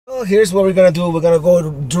Well, here's what we're gonna do. We're gonna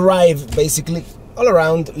go drive basically all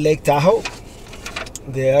around Lake Tahoe.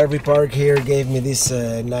 The RV park here gave me this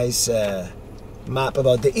nice map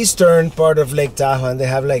about the eastern part of Lake Tahoe, and they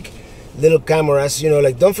have like little cameras, you know,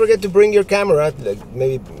 like don't forget to bring your camera, like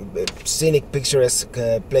maybe scenic, picturesque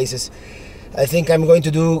places. I think I'm going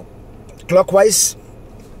to do clockwise,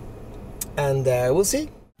 and we'll see.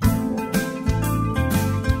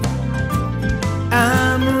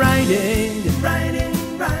 I'm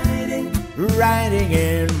riding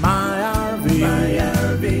in my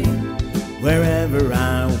RV, wherever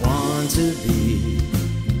I want to be,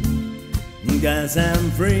 'cause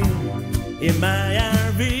I'm free in my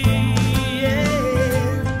RV,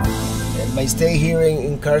 yeah. And my stay here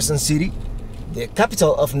in Carson City, the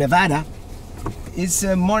capital of Nevada, is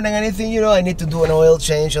more than anything, you know, I need to do an oil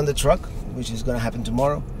change on the truck, which is gonna happen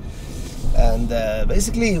tomorrow, and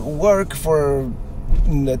basically work for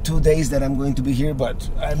the 2 days that I'm going to be here. But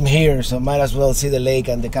I'm here, so might as well see the lake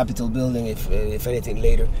and the Capitol building, if anything,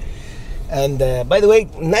 later. And by the way,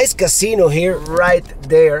 nice casino here right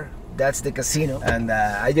there. That's the casino, and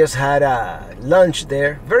I just had a lunch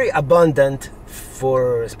there, very abundant,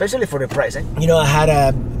 especially for the price, eh? You know, I had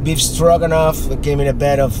a beef stroganoff. It came in a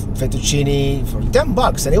bed of fettuccine for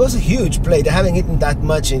 $10, and it was a huge plate. I haven't eaten that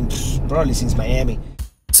much in probably since Miami.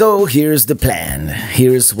 So here's the plan.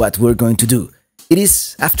 Here's what we're going to do. It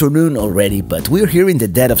is afternoon already, but we're here in the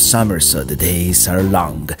dead of summer, so the days are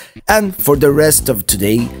long. And for the rest of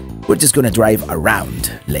today, we're just gonna drive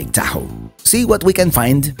around Lake Tahoe, see what we can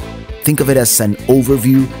find. Think of it as an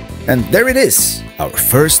overview, and there it is, our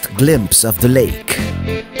first glimpse of the lake.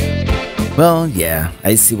 Well, yeah,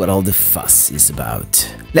 I see what all the fuss is about.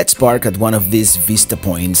 Let's park at one of these vista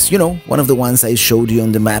points, you know, one of the ones I showed you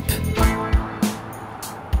on the map.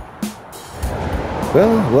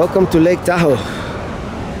 Well, welcome to Lake Tahoe.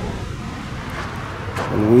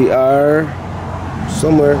 And we are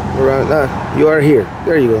somewhere around, you are here,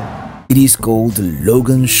 there you go. It is called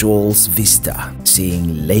Logan Shoals Vista.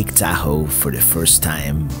 Seeing Lake Tahoe for the first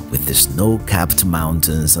time with the snow-capped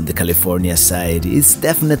mountains on the California side is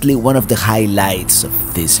definitely one of the highlights of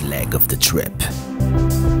this leg of the trip.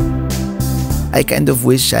 I kind of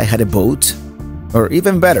wish I had a boat, or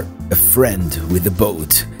even better, a friend with a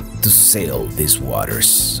boat, to sail these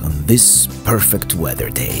waters on this perfect weather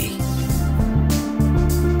day.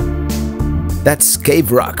 That's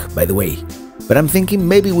Cave Rock, by the way, but I'm thinking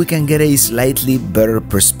maybe we can get a slightly better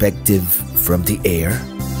perspective from the air.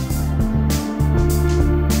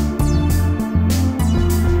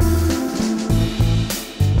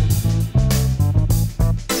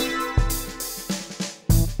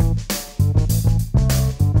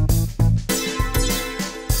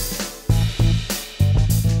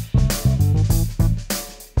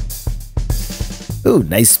 Ooh,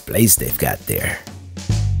 nice place they've got there.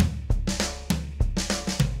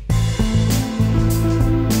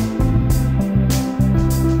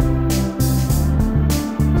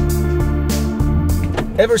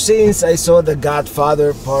 Ever since I saw The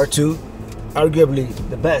Godfather Part 2, arguably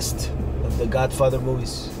the best of the Godfather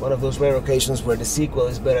movies, one of those rare occasions where the sequel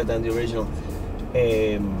is better than the original,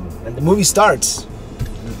 and the movie starts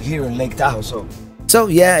here in Lake Tahoe, So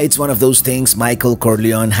yeah, it's one of those things. Michael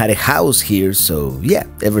Corleone had a house here, so yeah,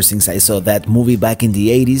 ever since I saw that movie back in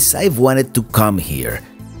the 80s, I've wanted to come here.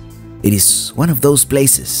 It is one of those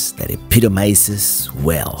places that epitomizes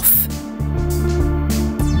wealth.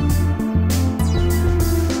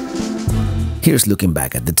 Here's looking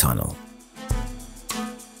back at the tunnel.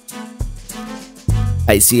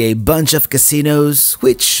 I see a bunch of casinos,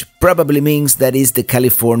 which probably means that is the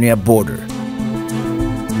California border.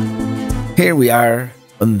 Here we are.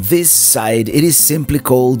 On this side, it is simply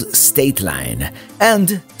called State Line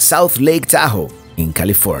and South Lake Tahoe in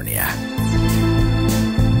California.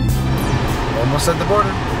 almost at the border.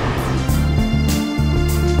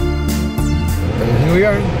 And here we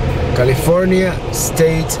are, California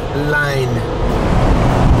State Line.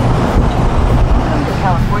 Welcome to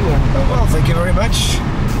California. Oh, well, thank you very much.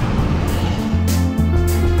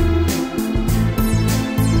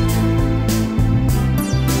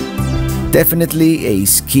 Definitely a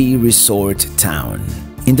ski resort town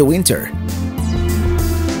in the winter.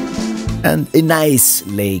 And a nice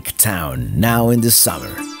lake town now in the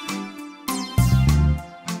summer.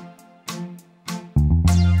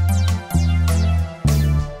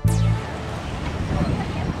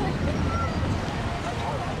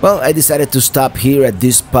 Well, I decided to stop here at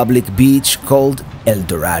this public beach called El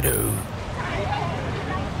Dorado.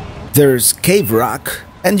 There's Cave Rock,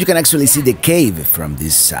 and you can actually see the cave from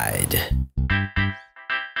this side.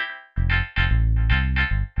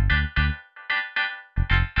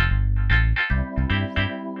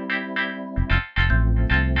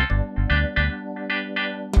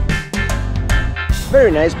 Very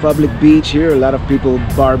nice public beach here. A lot of people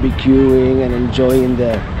barbecuing and enjoying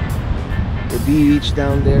the beach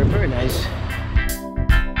down there. Very nice.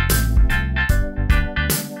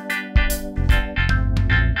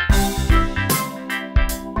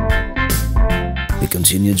 We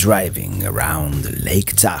continue driving around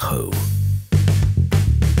Lake Tahoe.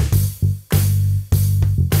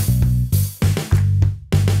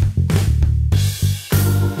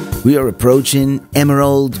 We are approaching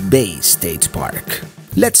Emerald Bay State Park.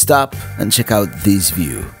 Let's stop and check out this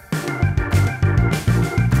view.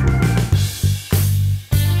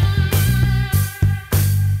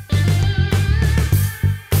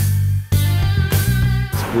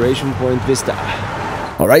 Inspiration Point Vista.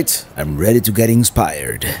 Alright, I'm ready to get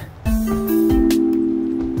inspired.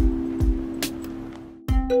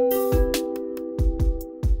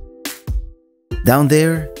 Down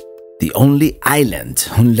there, the only island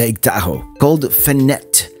on Lake Tahoe, called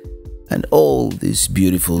Fenette, and all these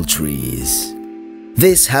beautiful trees.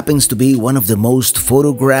 This happens to be one of the most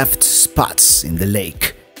photographed spots in the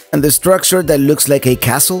lake, and the structure that looks like a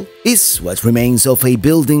castle is what remains of a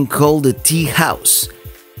building called the Tea House.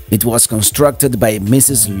 It was constructed by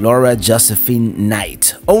Mrs. Laura Josephine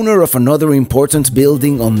Knight, owner of another important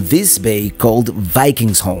building on this bay called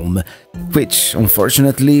Viking's Home, which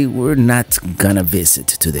unfortunately we're not gonna visit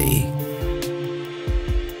today.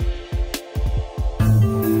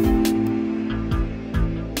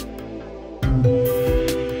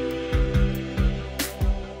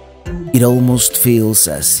 It almost feels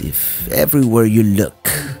as if everywhere you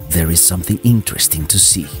look, there is something interesting to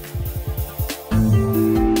see.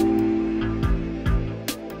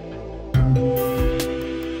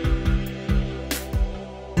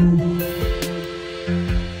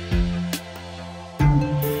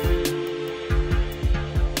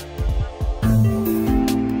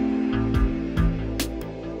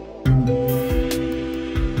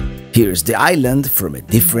 Here's the island from a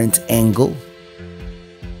different angle,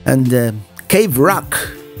 and Cave Rock,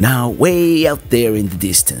 now way out there in the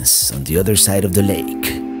distance on the other side of the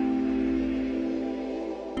lake.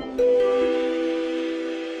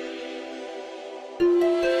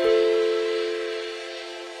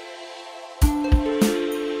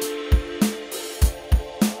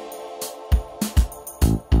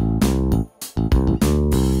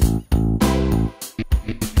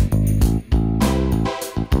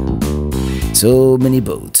 So many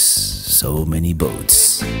boats, so many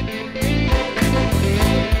boats.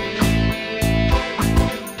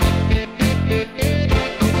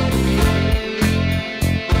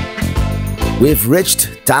 We've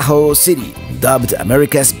reached Tahoe City, dubbed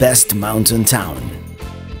America's best mountain town.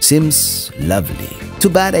 Seems lovely. Too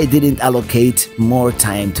bad I didn't allocate more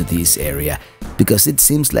time to this area, because it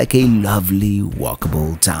seems like a lovely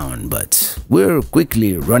walkable town, but we're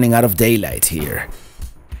quickly running out of daylight here.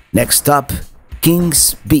 Next stop,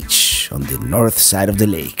 Kings Beach on the north side of the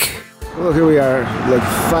lake. Well, here we are, like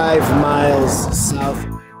 5 miles south.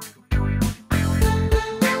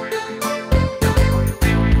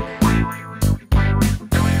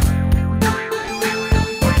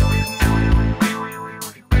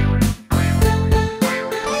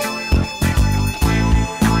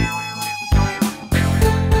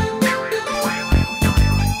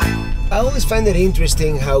 I always find it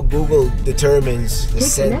interesting how Google determines the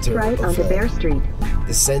center right of onto Bear Street.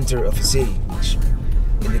 The center of a city, which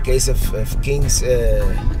in the case of Kings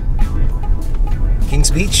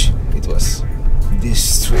Beach, it was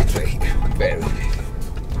this street right here.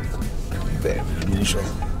 Very unusual.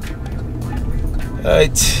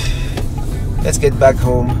 Alright, let's get back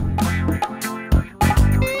home.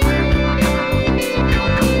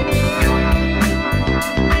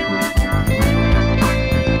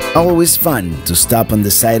 Always fun to stop on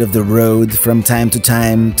the side of the road from time to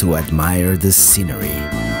time to admire the scenery.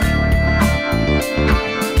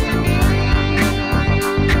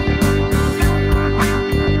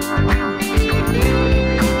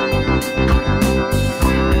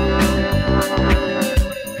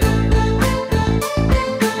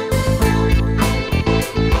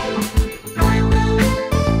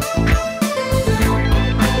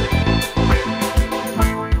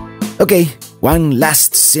 Okay, one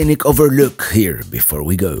last scenic overlook here before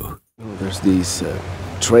we go. There's this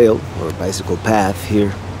trail or bicycle path here,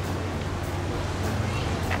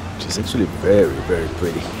 which is actually very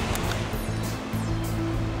pretty.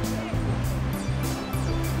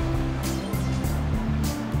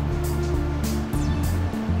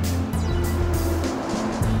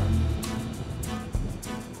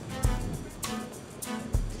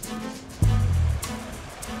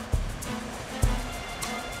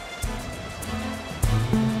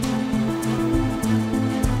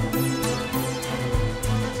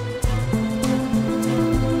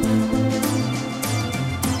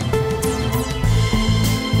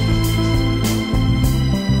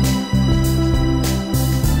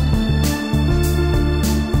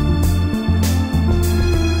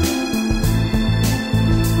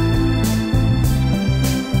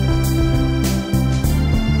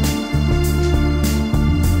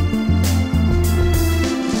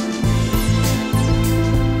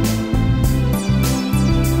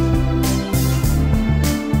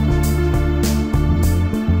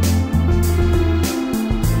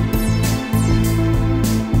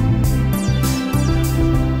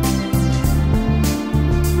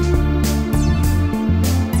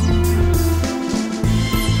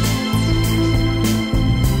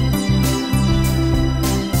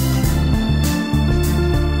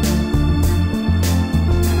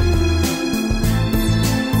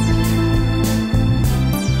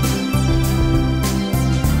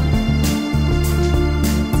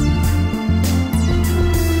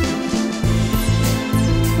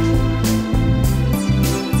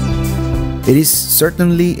 It is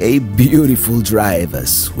certainly a beautiful drive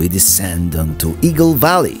as we descend onto Eagle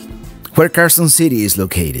Valley, where Carson City is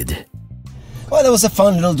located. Well, that was a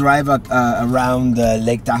fun little drive around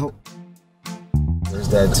Lake Tahoe. There's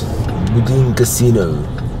that Boudin Casino.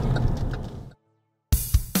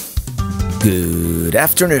 Good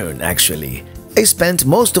afternoon, actually. I spent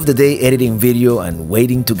most of the day editing video and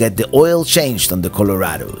waiting to get the oil changed on the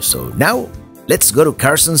Colorado, so now let's go to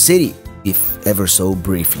Carson City, if ever so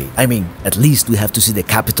briefly. I mean, at least we have to see the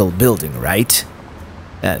Capitol building, right?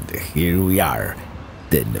 And here we are,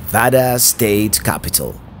 the Nevada State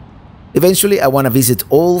Capitol. Eventually, I want to visit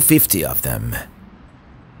all 50 of them.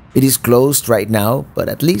 It is closed right now, but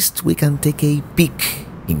at least we can take a peek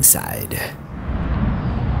inside.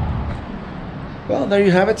 Well, there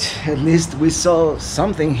you have it. At least we saw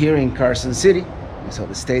something here in Carson City. We saw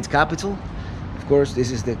the state capitol. Of course,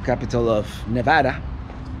 this is the capital of Nevada.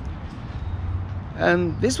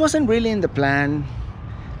 And this wasn't really in the plan,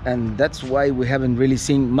 and that's why we haven't really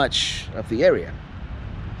seen much of the area.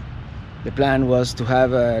 The plan was to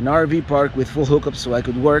have an RV park with full hookups so I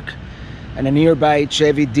could work, and a nearby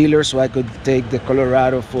Chevy dealer so I could take the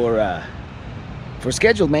Colorado for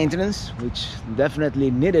scheduled maintenance, which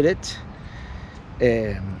definitely needed it.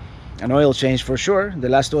 An oil change for sure. The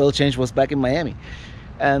last oil change was back in Miami,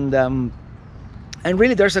 and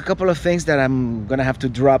really there's a couple of things that I'm gonna have to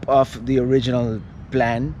drop off the original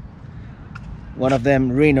plan. One of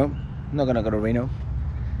them, Reno. I'm not gonna go to Reno.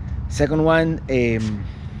 Second one,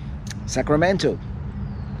 Sacramento.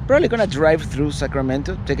 Probably gonna drive through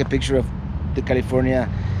Sacramento, take a picture of the California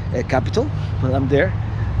capital while I'm there,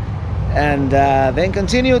 and then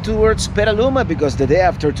continue towards Petaluma, because the day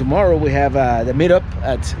after tomorrow we have the meetup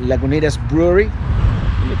at Lagunitas Brewery.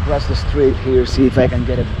 Let me cross the street here, see if I can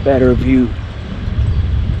get a better view,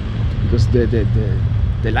 because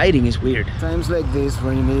the lighting is weird. Times like this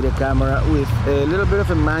when you need a camera with a little bit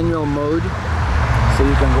of a manual mode, so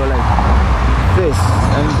you can go like this,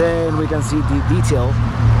 and then we can see the detail.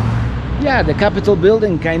 Yeah, the Capitol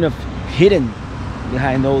building kind of hidden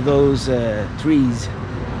behind all those trees.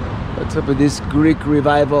 What's up with this Greek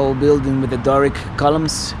Revival building with the Doric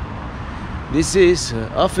columns? This is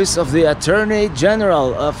Office of the Attorney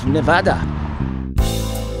General of Nevada.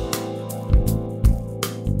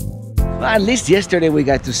 Well, at least yesterday we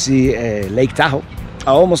got to see Lake Tahoe.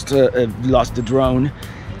 I almost lost the drone,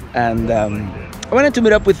 and I wanted to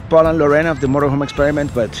meet up with Paul and Lorena of the Motorhome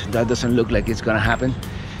Experiment, but that doesn't look like it's gonna happen.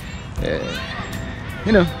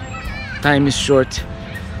 You know, time is short,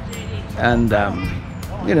 and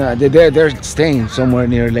you know, they're staying somewhere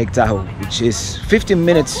near Lake Tahoe, which is 15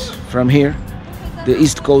 minutes from here, the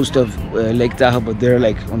east coast of Lake Tahoe, but they're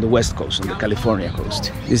like on the west coast, on the California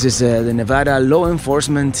coast. This is the Nevada Law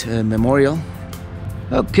Enforcement Memorial.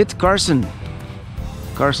 Oh, Kit Carson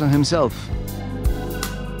himself.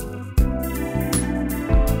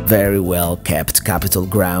 Very well kept Capitol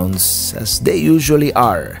grounds, as they usually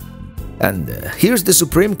are. And here's the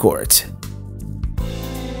Supreme Court.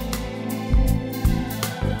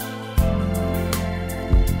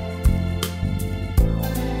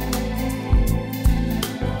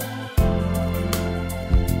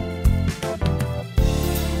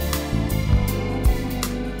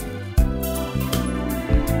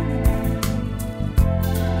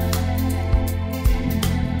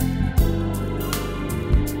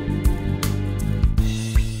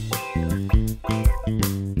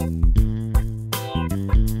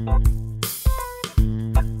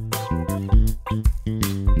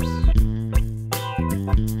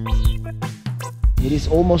 It is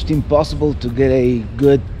almost impossible to get a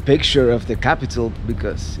good picture of the Capitol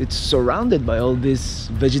because it's surrounded by all this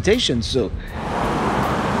vegetation. So,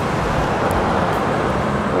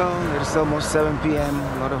 well, it's almost 7 p.m.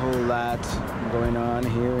 Not a whole lot going on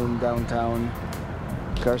here in downtown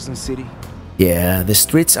Carson City. Yeah, the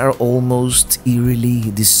streets are almost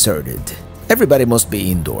eerily deserted. Everybody must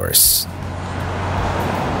be indoors.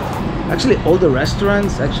 Actually, all the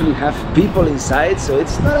restaurants actually have people inside, so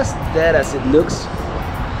it's not as dead as it looks.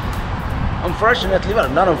 Unfortunately, well,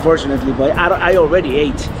 not unfortunately, but I already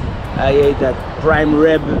ate. I ate that prime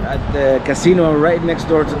rib at the casino right next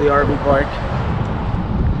door to the RV park.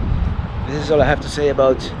 This is all I have to say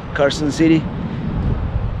about Carson City.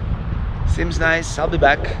 Seems nice. I'll be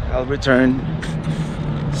back. I'll return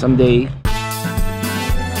someday.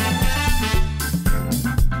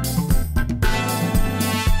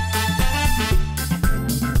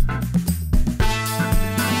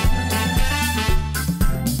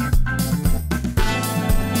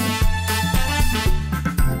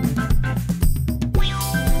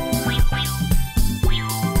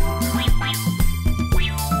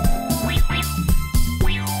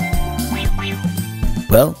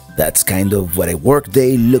 That's kind of what a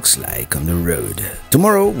workday looks like on the road.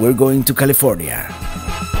 Tomorrow we're going to California.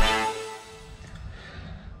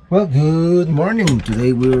 Well, good morning.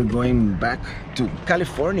 Today we're going back to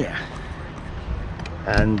California.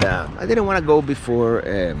 And I didn't want to go before,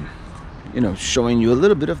 showing you a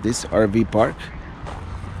little bit of this RV park.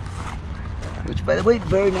 Which, by the way,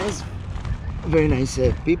 very nice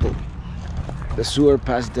people. The sewer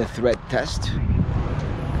passed the threat test.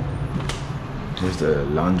 There's the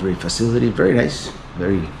laundry facility, very nice,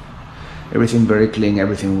 everything very clean,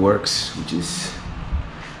 everything works, which is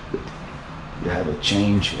good. You have a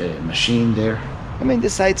change machine there. I mean, the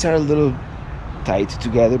sites are a little tight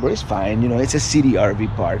together, but it's fine. It's a city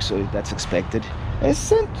RV park, so that's expected.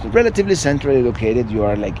 It's relatively centrally located. You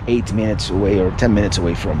are like 8 minutes away or 10 minutes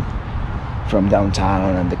away from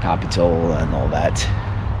downtown and the capital and all that.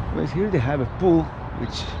 But here they have a pool,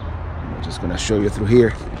 which I'm just gonna show you through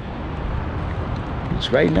here.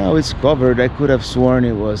 Right now it's covered. I could have sworn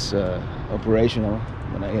it was operational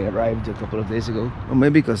when I arrived a couple of days ago, or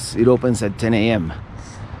maybe because it opens at 10 a.m.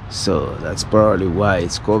 so that's probably why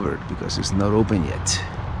it's covered, because it's not open yet.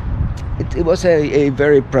 It was a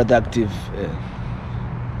very productive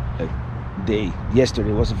day.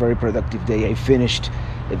 Yesterday was a very productive day. I finished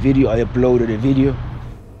a video, I uploaded a video.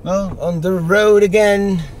 Well, on the road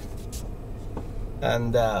again,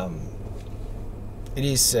 and it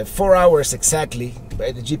is 4 hours exactly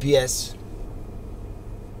by the GPS.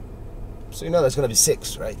 So that's gonna be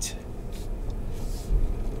 6, right?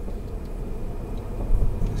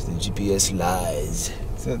 Because the GPS lies.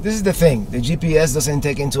 So this is the thing. The GPS doesn't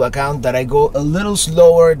take into account that I go a little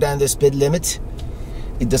slower than the speed limit.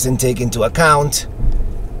 It doesn't take into account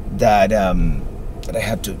that I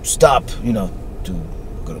have to stop, to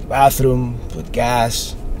go to the bathroom, put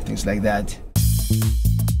gas, things like that.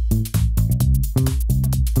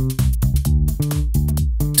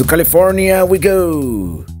 To California we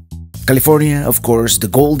go! California, of course, the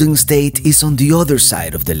Golden State is on the other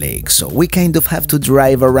side of the lake, so we kind of have to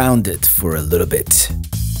drive around it for a little bit.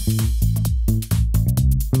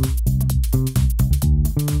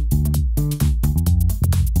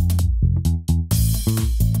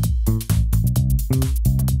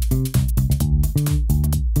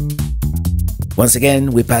 Once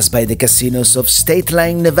again, we pass by the casinos of State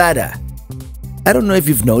Line, Nevada. I don't know if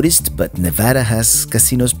you've noticed, but Nevada has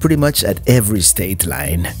casinos pretty much at every state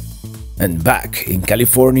line. And back in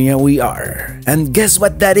California we are. And guess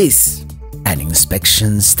what that is? An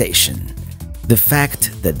inspection station. The fact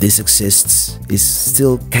that this exists is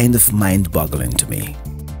still kind of mind-boggling to me.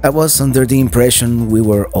 I was under the impression we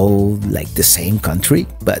were all like the same country,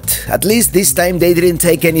 but at least this time they didn't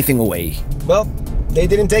take anything away. Well, they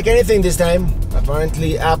didn't take anything this time.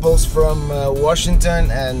 Apparently apples from Washington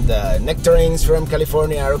and nectarines from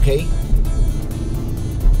California are okay.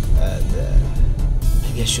 And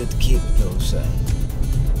maybe I should keep those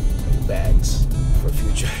bags for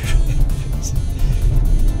future.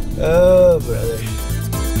 Oh, brother.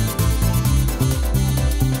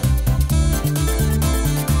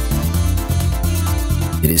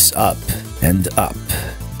 It is up and up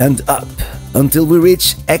and up until we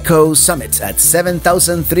reach Echo Summit at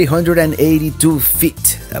 7,382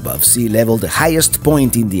 feet above sea level, the highest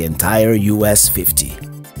point in the entire US 50.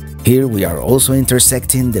 Here we are also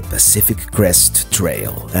intersecting the Pacific Crest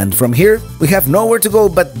Trail, and from here we have nowhere to go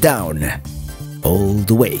but down, all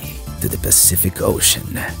the way to the Pacific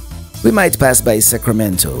Ocean. We might pass by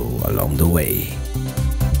Sacramento along the way.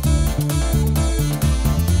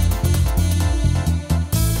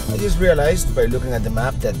 I just realized by looking at the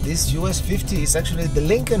map that this US 50 is actually the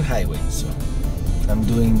Lincoln Highway, so I'm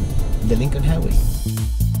doing the Lincoln Highway.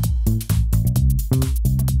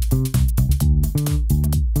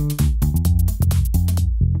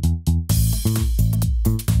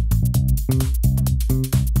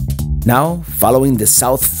 Now, following the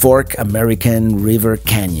South Fork American River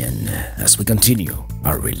Canyon as we continue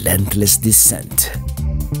our relentless descent.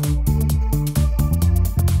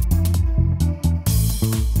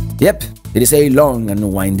 Yep, it is a long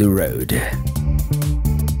and windy road.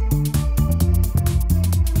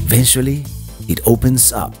 Eventually, it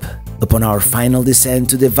opens up upon our final descent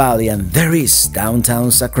to the valley, and there is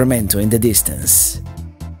downtown Sacramento in the distance.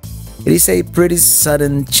 It is a pretty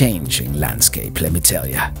sudden change in landscape, let me tell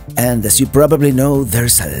ya. And as you probably know,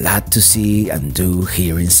 there's a lot to see and do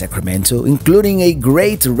here in Sacramento, including a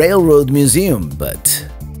great railroad museum, but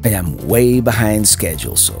I am way behind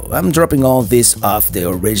schedule, so I'm dropping all this off the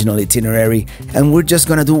original itinerary, and we're just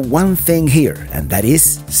gonna do one thing here, and that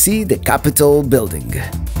is see the Capitol building.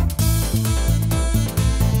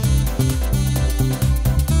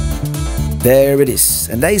 There it is,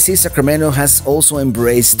 and I see Sacramento has also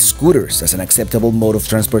embraced scooters as an acceptable mode of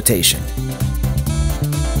transportation.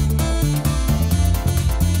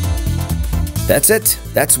 That's it,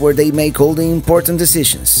 that's where they make all the important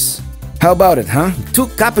decisions. How about it, huh? 2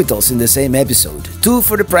 capitals in the same episode, 2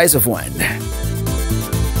 for the price of 1.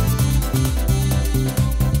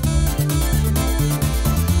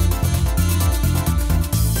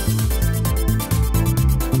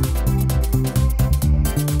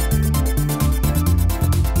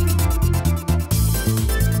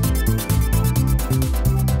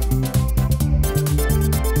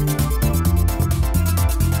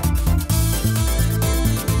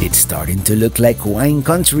 It's starting to look like wine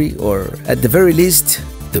country, or at the very least,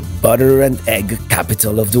 the butter and egg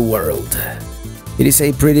capital of the world. It is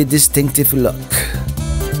a pretty distinctive look.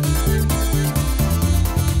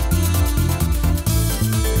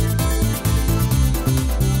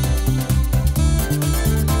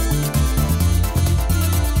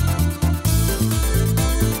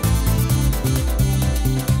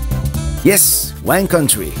 Yes, wine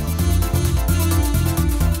country.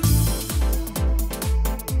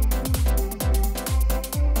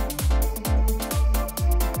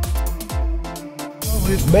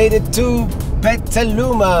 We've made it to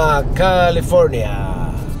Petaluma,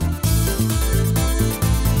 California.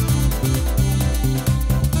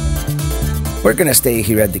 We're gonna stay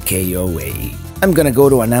here at the KOA. I'm gonna go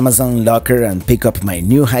to an Amazon locker and pick up my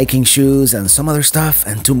new hiking shoes and some other stuff,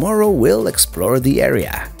 and tomorrow we'll explore the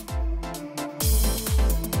area.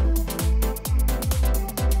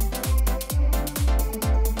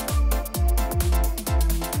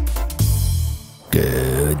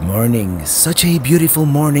 Good morning. Such a beautiful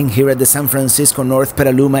morning here at the San Francisco North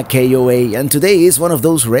Petaluma KOA, and today is one of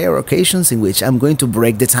those rare occasions in which I'm going to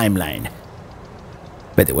break the timeline.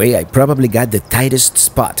 By the way, I probably got the tightest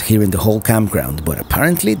spot here in the whole campground, but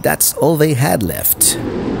apparently that's all they had left.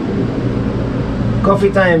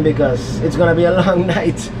 Coffee time, because it's gonna be a long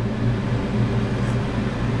night.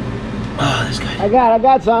 Oh, this guy. I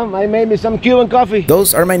got some. I made me some Cuban coffee.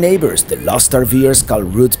 Those are my neighbors, the Lost RVers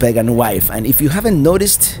called Rootpeg and Wife, and if you haven't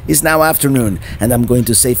noticed, it's now afternoon, and I'm going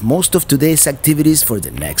to save most of today's activities for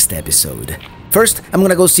the next episode. First, I'm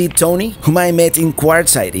gonna go see Tony, whom I met in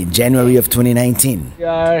Quartzsite in January of 2019.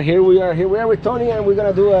 Here we are with Tony, and we're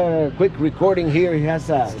gonna do a quick recording here. He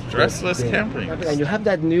has a dressless camping. And you have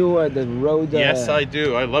that new the road. Yes, I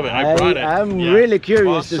do. I love it. I brought it. I'm really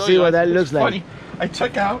curious to see what that looks like. Funny. I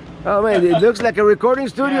took out. Oh man, it looks like a recording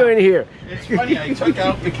studio in here. It's funny. I took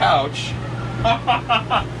out the couch.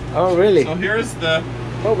 Oh really? So here's the.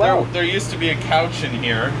 Oh wow. There used to be a couch in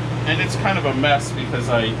here, and it's kind of a mess because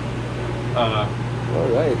I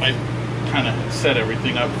kind of set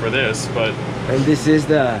everything up for this, but. And this is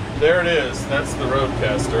the. There it is. That's the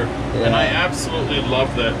Roadcaster, and I absolutely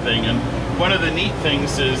love that thing. And one of the neat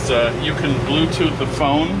things is you can Bluetooth the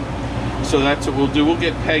phone, so that's what we'll do. We'll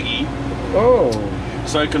get Peggy. Oh.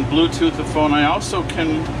 So I can Bluetooth the phone. I also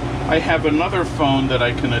can. I have another phone that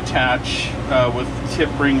I can attach with tip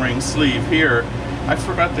ring sleeve here. I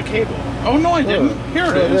forgot the cable. Oh no, I didn't. Here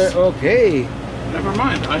it is. Okay. Never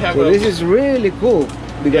mind. I have. So this is really cool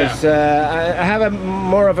because I have a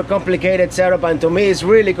more of a complicated setup, and to me it's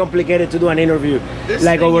really complicated to do an interview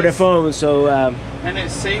like over the phone. So. And it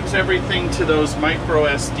saves everything to those micro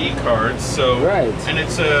SD cards. So. Right. And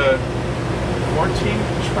it's a 14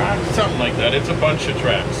 tracks, something like that. It's a bunch of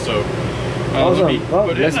tracks. So. Awesome.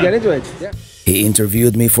 Let's get into it. Yeah. He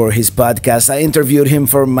interviewed me for his podcast, I interviewed him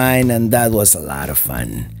for mine, and that was a lot of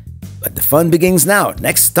fun. But the fun begins now.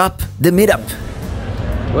 Next stop, the meetup.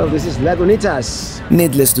 Well, this is Lagunitas.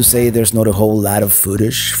 Needless to say, there's not a whole lot of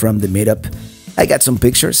footage from the meetup. I got some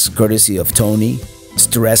pictures, courtesy of Tony.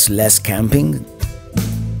 Stress less camping.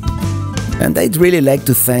 And I'd really like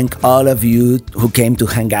to thank all of you who came to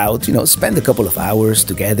hang out, spend a couple of hours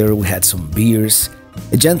together. We had some beers.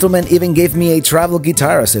 A gentleman even gave me a travel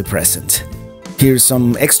guitar as a present. Here's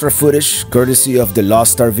some extra footage, courtesy of the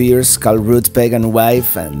Lost RVers, called Rootpeg and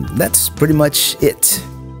Wife, and that's pretty much it.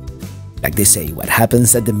 Like they say, what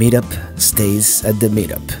happens at the meetup stays at the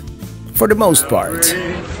meetup. For the most part.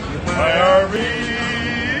 My RV,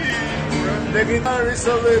 the guitar is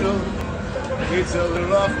it's a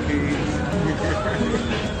little off-key.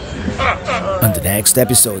 On the next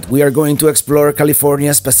episode, we are going to explore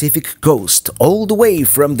California's Pacific coast, all the way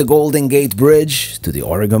from the Golden Gate Bridge to the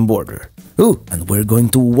Oregon border. Ooh, and we're going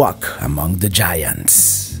to walk among the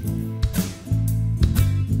giants.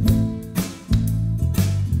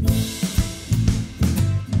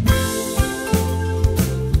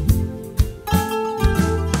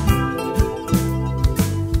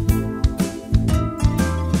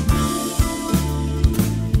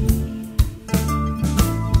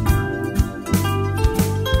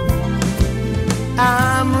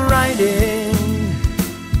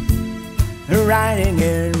 riding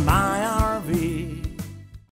in my